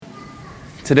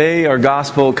Today, our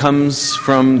gospel comes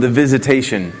from the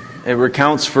Visitation. It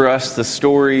recounts for us the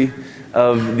story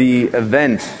of the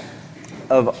event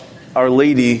of Our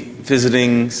Lady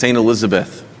visiting St.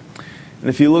 Elizabeth. And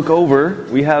if you look over,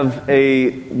 we have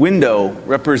a window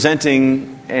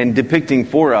representing and depicting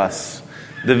for us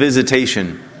the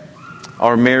Visitation.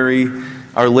 Our Mary,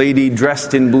 Our Lady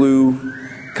dressed in blue,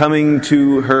 coming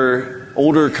to her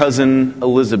older cousin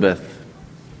Elizabeth.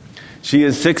 She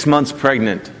is 6 months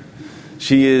pregnant.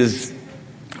 She is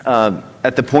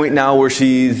at the point now where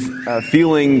she's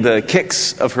feeling the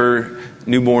kicks of her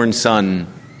newborn son.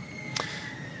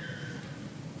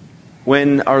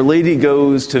 When Our Lady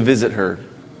goes to visit her,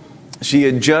 she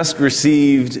had just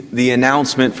received the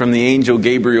announcement from the angel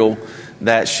Gabriel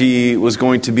that she was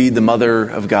going to be the mother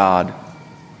of God,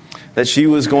 that she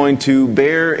was going to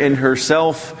bear in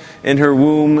herself, in her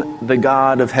womb, the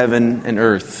God of heaven and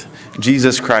earth,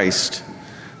 Jesus Christ,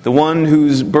 the one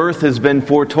whose birth has been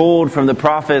foretold from the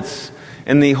prophets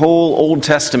in the whole Old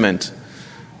Testament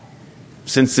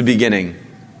since the beginning.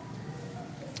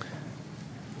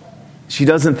 She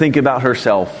doesn't think about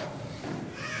herself.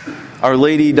 Our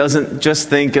Lady doesn't just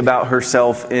think about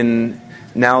herself in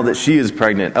now that she is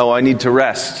pregnant. Oh, I need to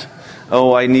rest.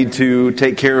 Oh, I need to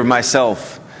take care of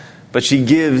myself. But she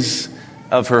gives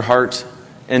of her heart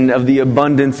and of the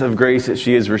abundance of grace that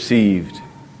she has received.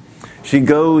 She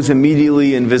goes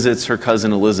immediately and visits her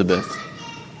cousin Elizabeth.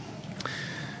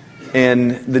 And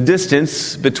the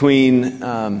distance between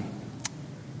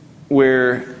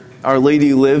where Our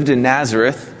Lady lived in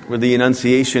Nazareth, where the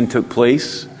Annunciation took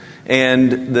place,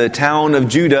 and the town of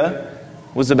Judah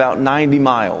was about 90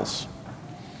 miles.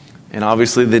 And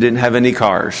obviously they didn't have any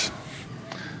cars.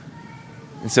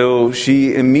 And so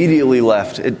she immediately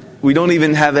left. We don't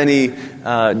even have any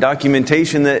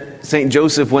documentation that St.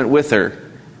 Joseph went with her.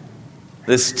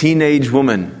 This teenage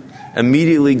woman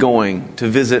immediately going to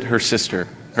visit her sister,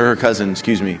 or her cousin,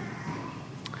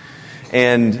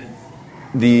 and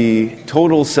the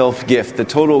total self-gift, the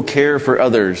total care for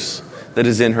others that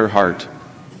is in her heart.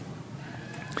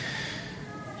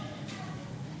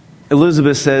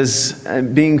 Elizabeth says,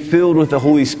 being filled with the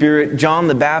Holy Spirit, John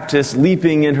the Baptist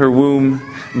leaping in her womb,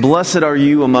 "Blessed are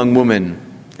you among women,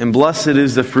 and blessed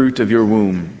is the fruit of your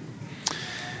womb."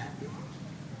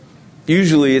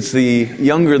 Usually it's the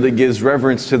younger that gives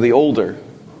reverence to the older,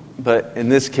 but in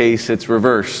this case it's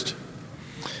reversed.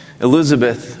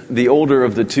 Elizabeth, the older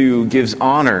of the two, gives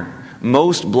honor.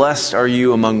 Most blessed are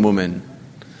you among women,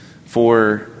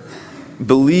 for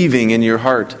believing in your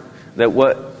heart that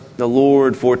what the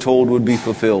Lord foretold would be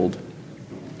fulfilled.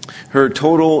 Her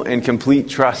total and complete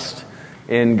trust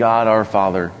in God our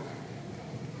Father.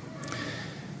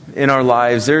 In our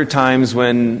lives, there are times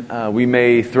when we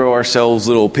may throw ourselves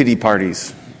little pity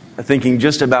parties, thinking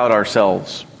just about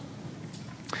ourselves.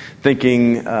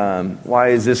 Thinking, why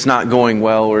is this not going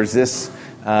well, or is this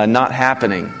not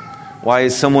happening? Why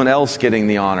is someone else getting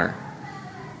the honor?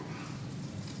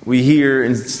 We hear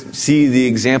and see the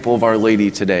example of Our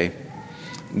Lady today.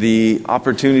 The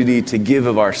opportunity to give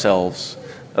of ourselves,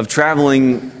 of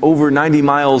traveling over 90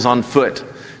 miles on foot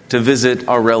to visit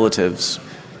our relatives.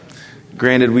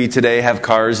 Granted, we today have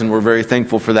cars, and we're very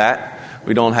thankful for that.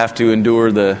 We don't have to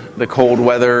endure the cold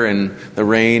weather and the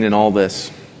rain and all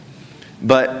this.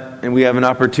 And we have an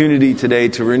opportunity today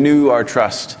to renew our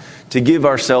trust, to give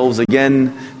ourselves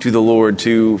again to the Lord,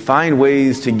 to find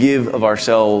ways to give of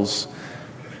ourselves,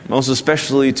 most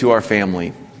especially to our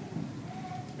family.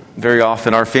 Very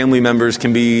often, our family members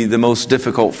can be the most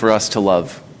difficult for us to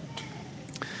love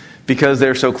because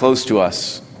they're so close to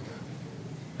us.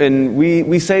 And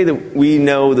we say that we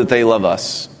know that they love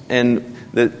us and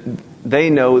that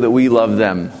they know that we love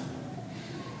them.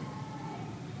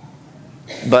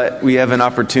 But we have an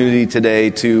opportunity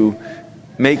today to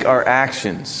make our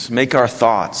actions, make our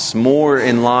thoughts more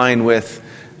in line with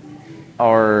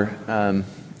our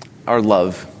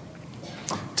love.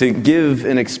 To give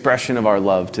an expression of our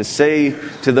love. To say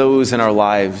to those in our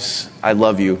lives, "I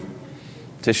love you."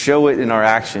 To show it in our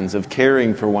actions of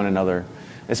caring for one another.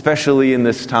 Especially in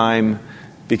this time,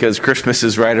 because Christmas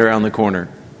is right around the corner.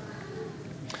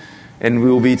 And we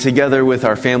will be together with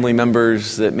our family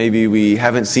members that maybe we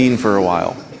haven't seen for a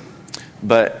while.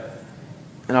 But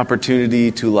an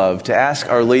opportunity to love, to ask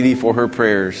Our Lady for her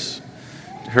prayers,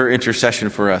 her intercession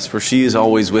for us, for she is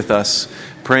always with us,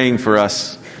 praying for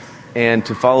us, and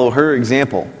to follow her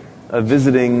example of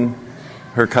visiting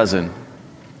her cousin,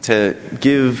 to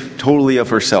give totally of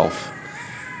herself,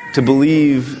 to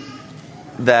believe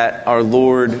that our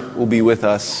Lord will be with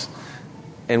us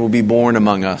and will be born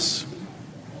among us.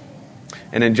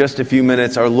 And in just a few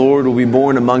minutes, our Lord will be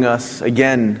born among us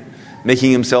again,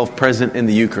 making himself present in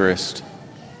the Eucharist.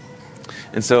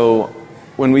 And so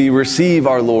when we receive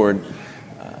our Lord,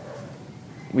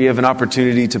 we have an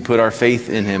opportunity to put our faith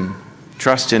in Him,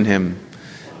 trust in Him,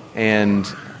 and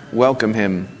welcome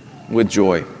Him with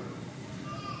joy.